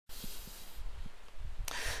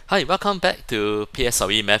Hi, welcome back to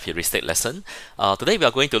PSLE Math Heuristics lesson. Today we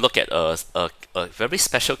are going to look at a very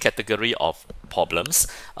special category of problems,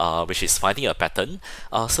 which is finding a pattern.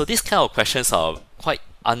 So these kind of questions are quite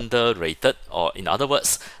underrated, or in other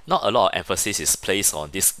words, not a lot of emphasis is placed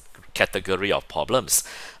on this category of problems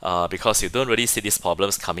because you don't really see these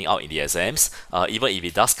problems coming out in the exams. Even if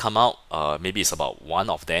it does come out, maybe it's about one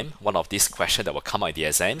of these questions that will come out in the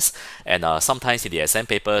exams, and sometimes in the exam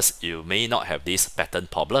papers you may not have these pattern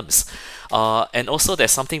problems. And also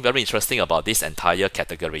there's something very interesting about this entire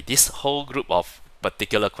category, this whole group of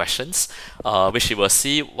particular questions, which you will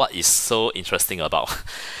see what is so interesting about.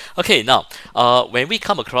 Okay, now when we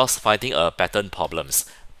come across finding a pattern problems,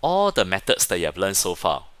 all the methods that you have learned so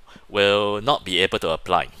far will not be able to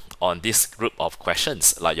apply on this group of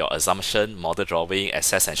questions, like your assumption, model drawing,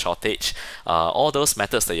 excess and shortage. All those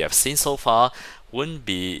methods that you have seen so far won't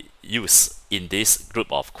be used in this group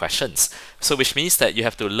of questions. So which means that you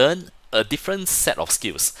have to learn a different set of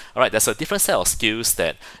skills. All right, there's a different set of skills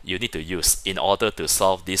that you need to use in order to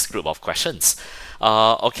solve this group of questions.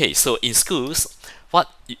 Okay, so in schools, what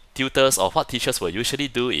tutors or what teachers will usually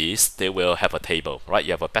do is they will have a table, right?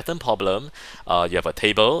 You have a pattern problem, you have a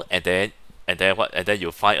table, and then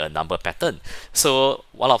you find a number pattern. So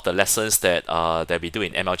one of the lessons that we do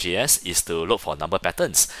in MLGs is to look for number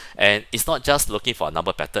patterns, and it's not just looking for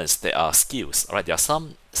number patterns. There are skills, right? There are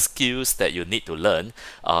some skills that you need to learn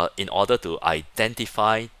in order to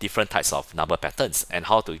identify different types of number patterns and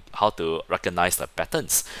how to recognize the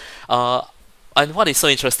patterns. And what is so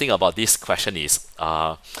interesting about this question is,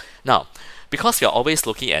 now, because we are always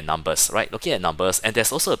looking at numbers, right? Looking at numbers, and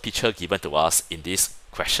there's also a picture given to us in this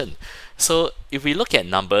question. So if we look at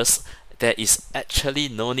numbers, there is actually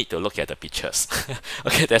no need to look at the pictures.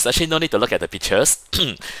 Okay, there's actually no need to look at the pictures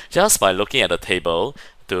just by looking at the table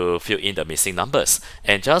to fill in the missing numbers,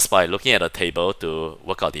 and just by looking at the table to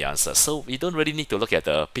work out the answer. So we don't really need to look at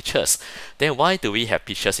the pictures. Then why do we have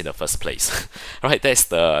pictures in the first place? Right, that's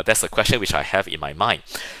the question which I have in my mind.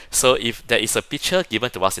 So if there is a picture given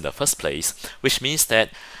to us in the first place, which means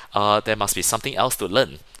that there must be something else to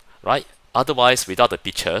learn, right? Otherwise, without the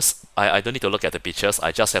pictures, I don't need to look at the pictures.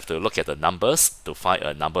 I just have to look at the numbers to find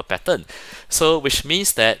a number pattern. So which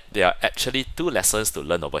means that there are actually two lessons to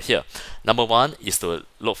learn over here. Number one is to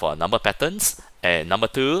look for number patterns, and number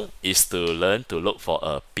two is to learn to look for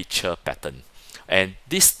a picture pattern. And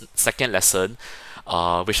this second lesson,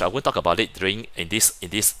 which I won't talk about it in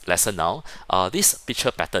this lesson now, this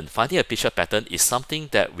picture pattern, finding a picture pattern, is something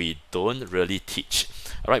that we don't really teach.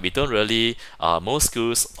 All right, we don't really, most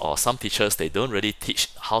schools or some teachers, they don't really teach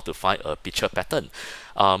how to find a picture pattern.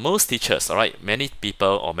 Most teachers, all right, many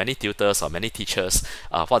people or many tutors or many teachers,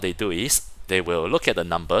 what they do is they will look at the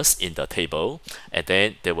numbers in the table, and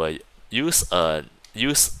then they will use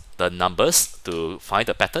the numbers to find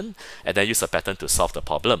the pattern, and then use the pattern to solve the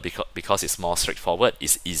problem because it's more straightforward,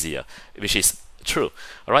 it's easier, which is true.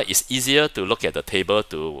 All right, it's easier to look at the table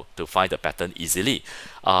to find the pattern easily,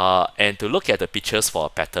 and to look at the pictures for a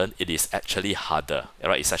pattern, it is actually harder. All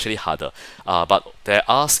right, it's actually harder, but there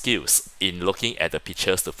are skills in looking at the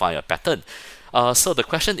pictures to find a pattern. So the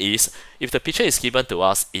question is, if the picture is given to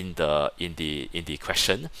us in the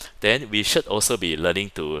question, then we should also be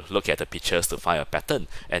learning to look at the pictures to find a pattern,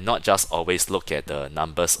 and not just always look at the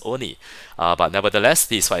numbers only. But nevertheless,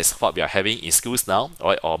 this is what we are having in schools now,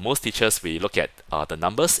 right? Or most teachers, we look at the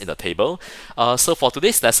numbers in the table. So for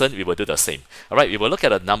today's lesson, we will do the same. All right, we will look at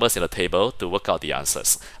the numbers in the table to work out the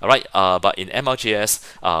answers. All right, but in MLGs,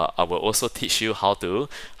 I will also teach you how to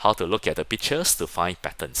look at the pictures to find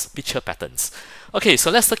patterns, picture patterns. Okay,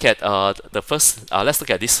 so let's look at let's look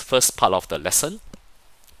at this first part of the lesson.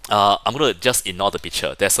 I'm going to just ignore the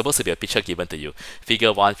picture. There's supposed to be a picture given to you,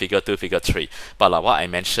 figure 1, figure 2, figure 3. But like what I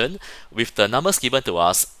mentioned, with the numbers given to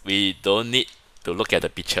us, we don't need to look at the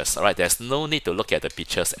pictures. All right, there's no need to look at the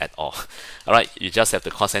pictures at all. All right, you just have to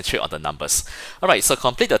concentrate on the numbers. All right, so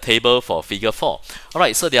complete the table for figure 4. All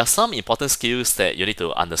right, so there are some important skills that you need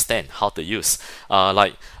to understand how to use.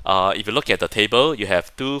 If you look at the table, you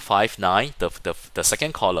have 2, 5, 9, the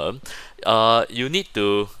second column. You need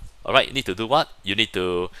to, all right, you need to do what? You need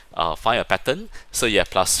to find a pattern. So you have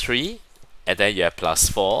 +3, and then you have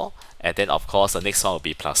 +4, and then of course the next one will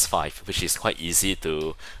be +5, which is quite easy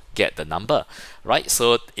to get the number, right?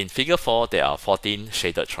 So in figure 4, there are 14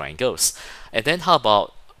 shaded triangles. And then how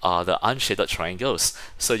about the unshaded triangles?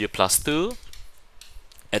 So you +2,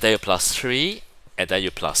 and then you +3, and then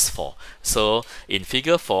you +4. So in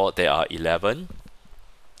figure 4, there are 11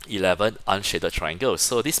 unshaded triangles.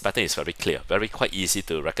 So this pattern is very clear, quite easy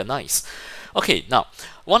to recognize. Okay, now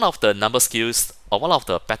one of the number skills, or one of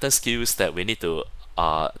the pattern skills that we need to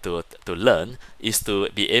to learn is to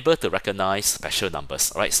be able to recognize special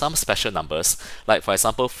numbers, right? Some special numbers, like for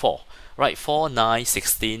example 4, right? 4, 9,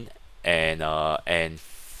 16, and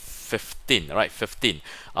 15, right? 15.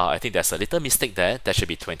 I think there's a little mistake there. That should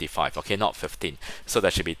be 25. Okay, not 15. So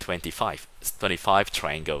that should be 25. 25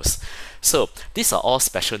 triangles. So these are all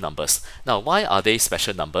special numbers. Now, why are they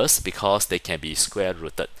special numbers? Because they can be square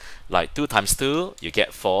rooted. Like 2 times 2, you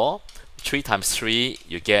get 4. 3 times 3,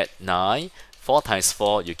 you get 9. 4 times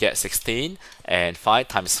 4, you get 16. And 5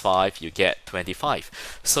 times 5, you get 25.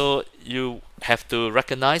 So you have to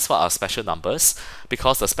recognize what are special numbers,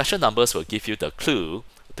 because the special numbers will give you the clue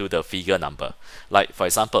to the figure number. Like for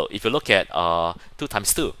example, if you look at 2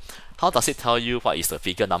 times 2, how does it tell you what is the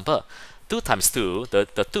figure number? 2 times 2,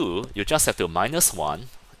 the 2, you just have to minus 1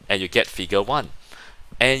 and you get figure 1.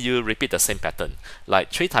 And you repeat the same pattern.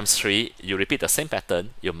 Like 3 times 3, you repeat the same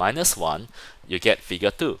pattern, you minus 1, you get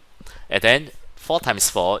figure 2. And then 4 times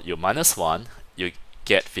 4, you minus 1, you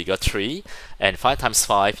get figure 3. And 5 times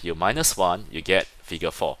 5, you minus 1, you get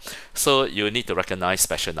figure 4. So you need to recognize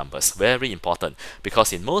special numbers. Very important,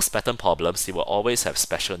 because in most pattern problems, you will always have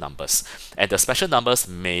special numbers. And the special numbers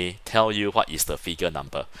may tell you what is the figure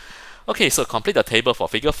number. Okay, so complete the table for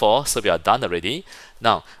figure 4. So we are done already.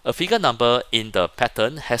 Now, a figure number in the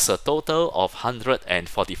pattern has a total of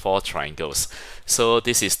 144 triangles. So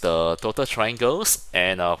this is the total triangles,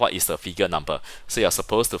 and what is the figure number? So you're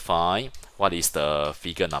supposed to find what is the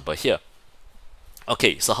figure number here.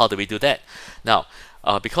 Okay, so how do we do that? Now,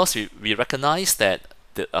 because we recognize that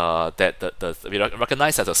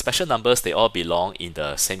recognize that the special numbers, they all belong in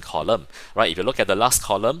the same column, right? If you look at the last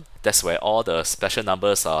column, that's where all the special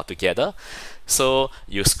numbers are together. So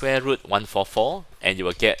you square root 144 and you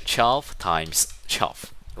will get 12 times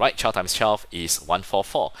 12, right? 12 times 12 is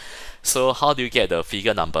 144. So how do you get the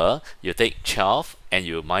figure number? You take 12 and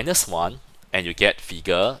you minus 1 and you get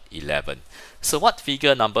figure 11. So what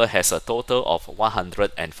figure number has a total of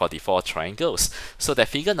 144 triangles? So that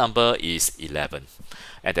figure number is 11.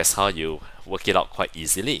 And that's how you work it out quite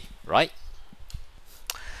easily, right?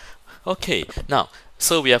 Okay, now,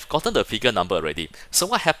 so we have gotten the figure number already. So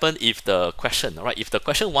what happened if the question, right? If the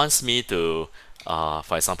question wants me to,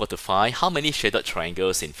 for example, to find how many shaded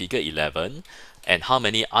triangles in figure 11 and how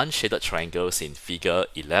many unshaded triangles in figure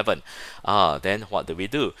 11, then what do we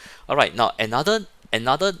do? All right, now another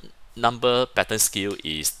number pattern skill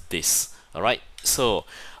is this. All right, so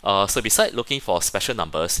besides looking for special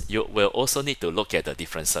numbers, you will also need to look at the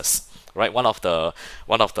differences, right? One of the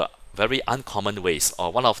very uncommon ways,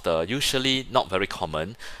 or one of the usually not very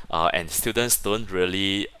common, and students don't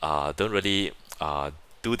really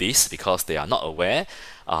do this because they are not aware.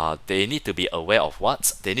 They need to be aware of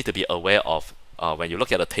what? They need to be aware of when you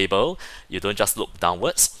look at a table, you don't just look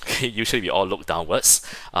downwards. Usually we all look downwards,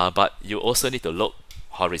 but you also need to look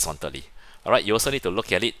horizontally. All right, you also need to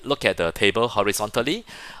look at the table horizontally,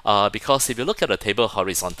 because if you look at the table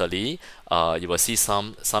horizontally, you will see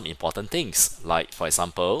some important things. Like for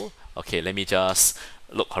example, okay, let me just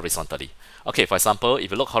look horizontally. Okay, for example, if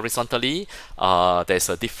you look horizontally, there's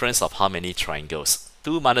a difference of how many triangles?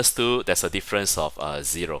 2 minus 2, there's a difference of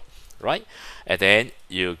 0, right? And then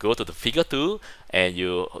you go to the figure 2 and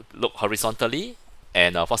you look horizontally,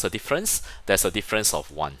 and what's the difference? There's a difference of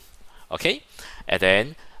 1. Okay, and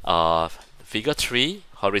then figure 3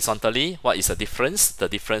 horizontally, what is the difference? The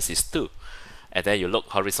difference is 2. And then you look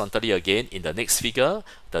horizontally again in the next figure,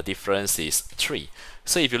 the difference is 3.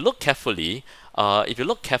 So if you look carefully,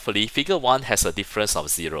 figure 1 has a difference of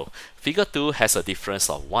 0. Figure 2 has a difference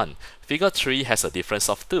of 1. Figure 3 has a difference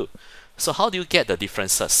of 2. So how do you get the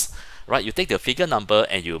differences? Right, you take the figure number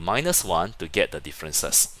and you minus 1 to get the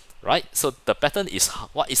differences. Right, so the pattern is,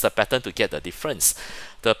 what is the pattern to get the difference?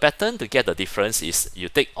 The pattern to get the difference is you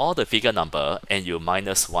take all the figure number and you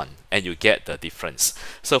minus 1 and you get the difference.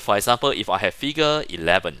 So for example, if I have figure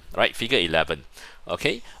 11, right, figure 11,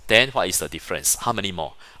 okay, then what is the difference? How many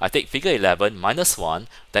more? I take figure 11 minus 1,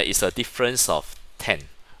 that is a difference of 10,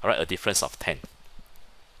 all right, a difference of 10.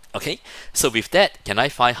 Okay, so with that, can I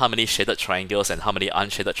find how many shaded triangles and how many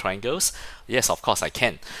unshaded triangles? Yes, of course I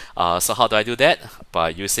can. So how do I do that? By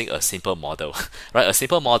using a simple model, right? A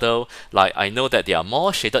simple model, like I know that there are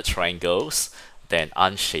more shaded triangles than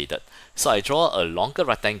unshaded. So I draw a longer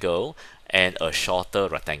rectangle and a shorter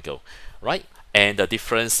rectangle, right? And the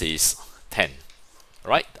difference is 10,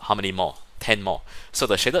 right? How many more? 10 more. So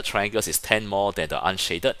the shaded triangles is 10 more than the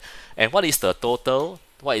unshaded. And what is the total?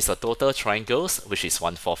 What is the total triangles? Which is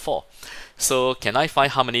 144. So can I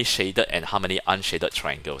find how many shaded and how many unshaded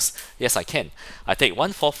triangles? Yes, I can. I take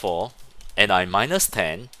 144 and I minus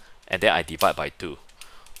 10 and then I divide by 2.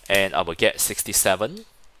 And I will get 67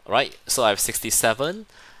 right? So I have 67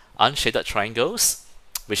 unshaded triangles,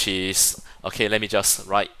 which is, okay, let me just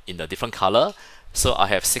write in a different color. So I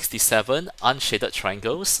have 67 unshaded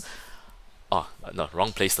triangles. Oh, no,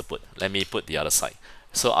 wrong place to put. Let me put the other side.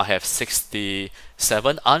 So I have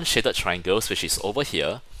 67 unshaded triangles, which is over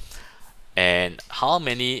here. And how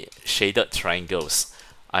many shaded triangles?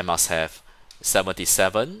 I must have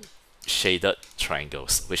 77 shaded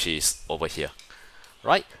triangles, which is over here,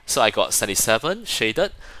 right? So I got 77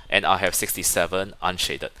 shaded and I have 67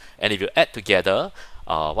 unshaded. And if you add together,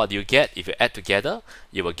 what do you get? If you add together,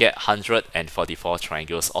 you will get 144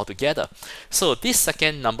 triangles altogether. So this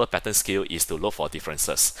second number pattern skill is to look for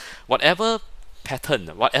differences. Whatever pattern,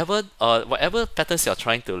 whatever patterns you're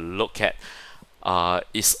trying to look at,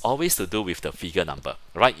 is always to do with the figure number,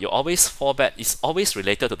 right? You always fall back, it's always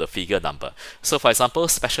related to the figure number. So for example,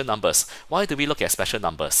 special numbers. Why do we look at special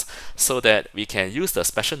numbers? So that we can use the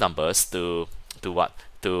special numbers to what?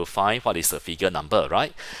 To find what is the figure number,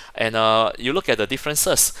 right? And you look at the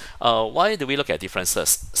differences. Why do we look at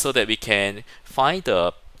differences? So that we can find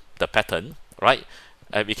the pattern, right?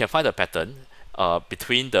 We can find the pattern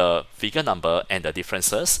between the figure number and the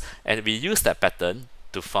differences, and we use that pattern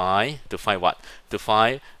to find what? To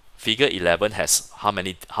find figure 11 has how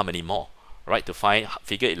many more, right? To find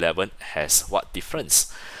figure 11 has what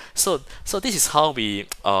difference. So this is how we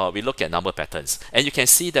look at number patterns, and you can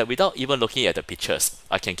see that without even looking at the pictures,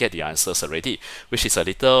 I can get the answers already, which is a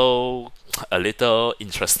little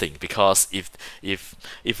interesting, because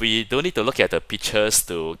if we don't need to look at the pictures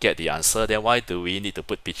to get the answer, then why do we need to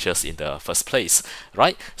put pictures in the first place,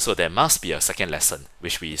 right? So there must be a second lesson,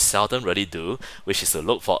 which we seldom really do, which is to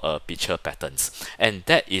look for a picture patterns, and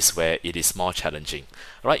that is where it is more challenging,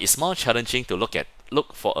 right? It's more challenging to look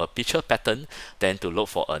for a picture pattern than to look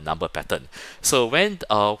for a number pattern. So when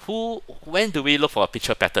do we look for a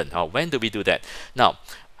picture pattern? When do we do that? Now,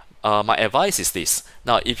 my advice is this.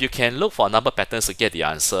 Now, if you can look for number patterns to get the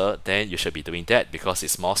answer, then you should be doing that, because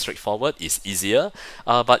it's more straightforward, it's easier.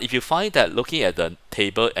 But if you find that looking at the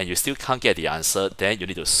table and you still can't get the answer, then you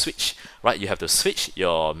need to switch, right? You have to switch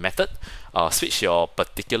your method, switch your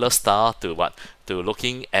particular style to what? To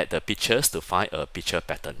looking at the pictures to find a picture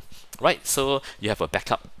pattern. Right, so you have a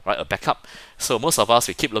backup, right? A backup. So most of us,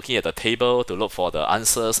 we keep looking at the table to look for the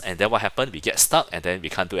answers, and then what happened? We get stuck, and then we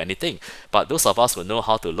can't do anything. But those of us who know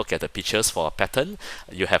how to look at the pictures for a pattern,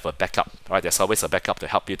 you have a backup, right? There's always a backup to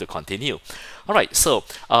help you to continue. All right, so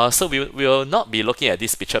we will not be looking at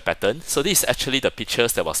this picture pattern. So this is actually the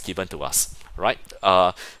pictures that was given to us, right?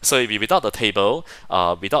 So if we, without the table,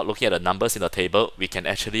 without looking at the numbers in the table, we can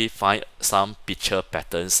actually find some picture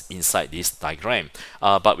patterns inside this diagram.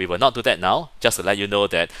 But we will not do that now. Just to let you know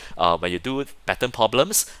that when you do pattern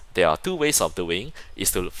problems, there are two ways of doing,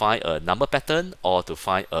 is to find a number pattern or to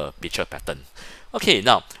find a picture pattern. Okay,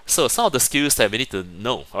 now, so some of the skills that we need to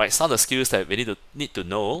know, right? Some of the skills that we need to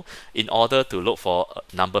know in order to look for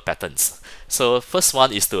number patterns. So first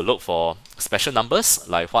one is to look for special numbers,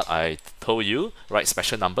 like what I told you, right?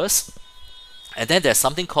 Special numbers. And then there's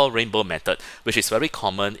something called rainbow method, which is very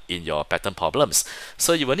common in your pattern problems.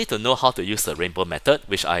 So you will need to know how to use the rainbow method,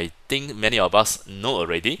 which I think many of us know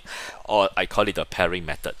already, or I call it the pairing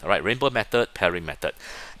method, right? Rainbow method, pairing method.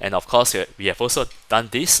 And of course, we have also done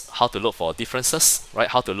this, how to look for differences, right?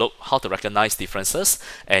 How to recognize differences,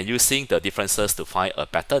 and using the differences to find a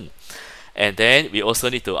pattern. And then we also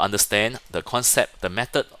need to understand the concept, the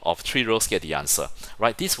method of 3 rows get the answer,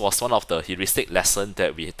 right? This was one of the heuristic lessons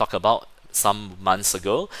that we talked about some months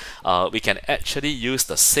ago. We can actually use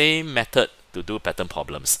the same method to do pattern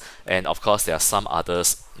problems, and of course there are some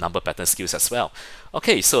others number pattern skills as well.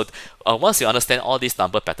 Okay, so once you understand all these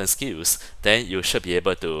number pattern skills, then you should be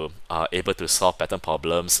able to solve pattern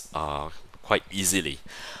problems quite easily.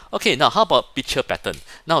 Okay, now how about picture pattern?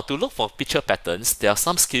 Now, to look for picture patterns, there are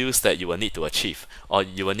some skills that you will need to achieve, or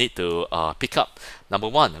you will need to pick up. Number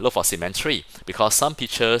one, look for symmetry, because some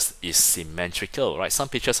pictures is symmetrical, right? Some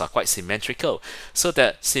pictures are quite symmetrical. So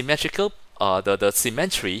that symmetrical, the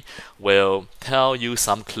symmetry will tell you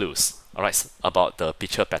some clues, all right, about the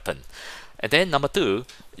picture pattern. And then number two,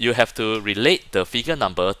 you have to relate the figure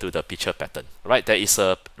number to the picture pattern, right? There is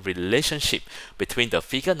a relationship between the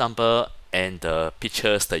figure number and the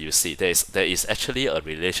pictures that you see. There is actually a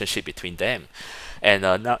relationship between them. And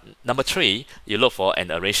number three, you look for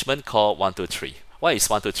an arrangement called 1, 2, 3. What is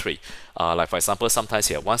 1, 2, 3? Like for example, sometimes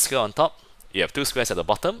you have 1 square on top, you have 2 squares at the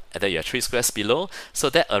bottom, and then you have 3 squares below. So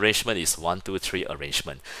that arrangement is 1, 2, 3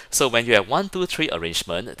 arrangement. So when you have 1, 2, 3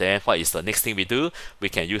 arrangement, then what is the next thing we do? We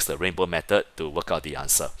can use the rainbow method to work out the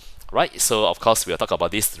answer. right? So of course we'll talk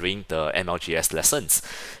about this during the MLGs lessons.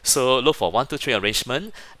 So look for 1, 2, 3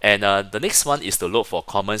 arrangement, and the next one is to look for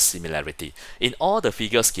common similarity. In all the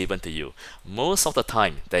figures given to you, most of the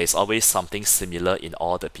time there is always something similar in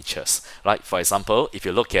all the pictures, right? For example, if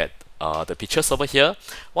you look at the pictures over here,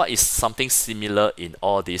 what is something similar in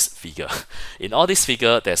all this figure? In all this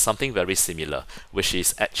figure, there's something very similar, which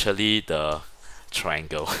is actually the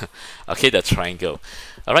triangle. Okay, the triangle.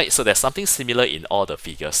 Alright, so there's something similar in all the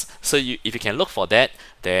figures. So if you can look for that,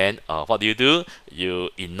 then what do? You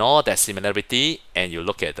ignore that similarity and you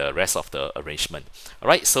look at the rest of the arrangement.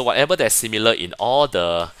 Alright, so whatever that's similar in all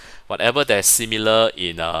the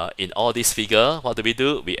in all these figure, what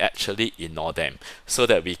do? We actually ignore them so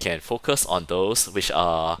that we can focus on those which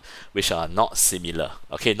are not similar.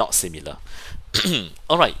 Okay, not similar.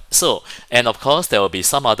 Alright, so and of course there will be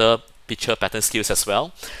some other picture pattern skills as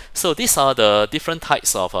well. So these are the different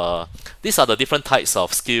types of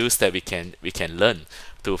skills that we can learn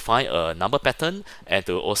to find a number pattern and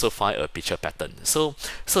to also find a picture pattern. So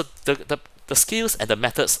the skills and the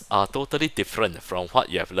methods are totally different from what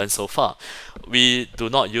you have learned so far. We do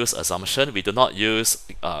not use assumption. We do not use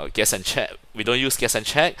guess and check. We don't use guess and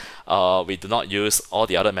check. We do not use all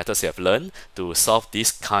the other methods you have learned to solve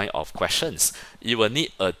these kind of questions. You will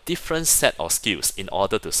need a different set of skills in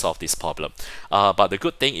order to solve this problem. But the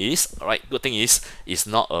good thing is, it's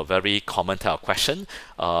not a very common type of question.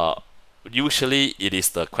 Usually it is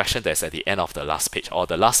the question that's at the end of the last page or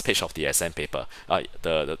the last page of the exam paper,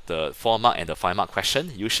 the 4-mark and the 5-mark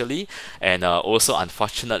question usually, and also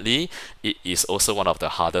unfortunately it is also one of the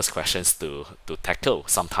hardest questions to tackle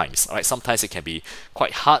sometimes. Right, sometimes it can be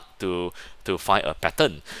quite hard to find a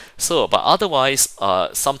pattern. So but otherwise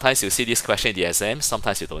sometimes you see this question in the exam,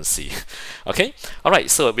 sometimes you don't see. Okay,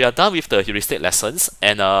 alright, so we are done with the heuristic lessons,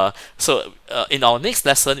 and in our next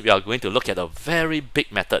lesson we are going to look at a very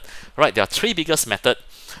big method. Right, there are three biggest method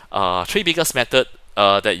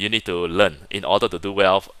that you need to learn in order to do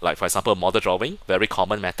well. Like for example, model drawing, very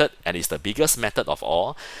common method, and it's the biggest method of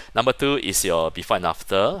all. Number 2 is your before and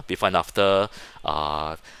after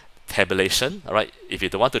tabulation. Alright, if you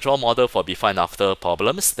don't want to draw model for before and after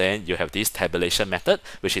problems, then you have this tabulation method,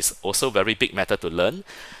 which is also very big method to learn.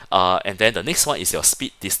 And then the next one is your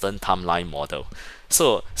speed, distance, timeline model.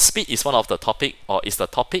 So speed is one of the topic, or is the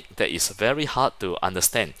topic that is very hard to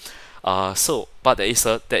understand. But there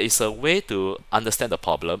is a way to understand the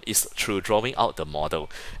problem is through drawing out the model.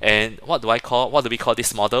 And what do we call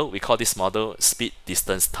this model? We call this model speed,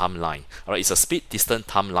 distance, timeline. Alright, it's a speed, distance,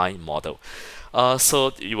 timeline model.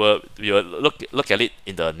 So you will look at it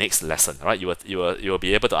in the next lesson, right? You will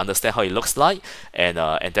be able to understand how it looks like, and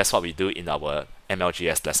that's what we do in our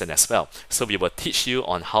MLGs lesson as well. So we will teach you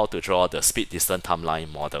on how to draw the speed, distance,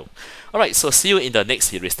 timeline model. Alright, so see you in the next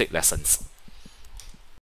heuristic lessons.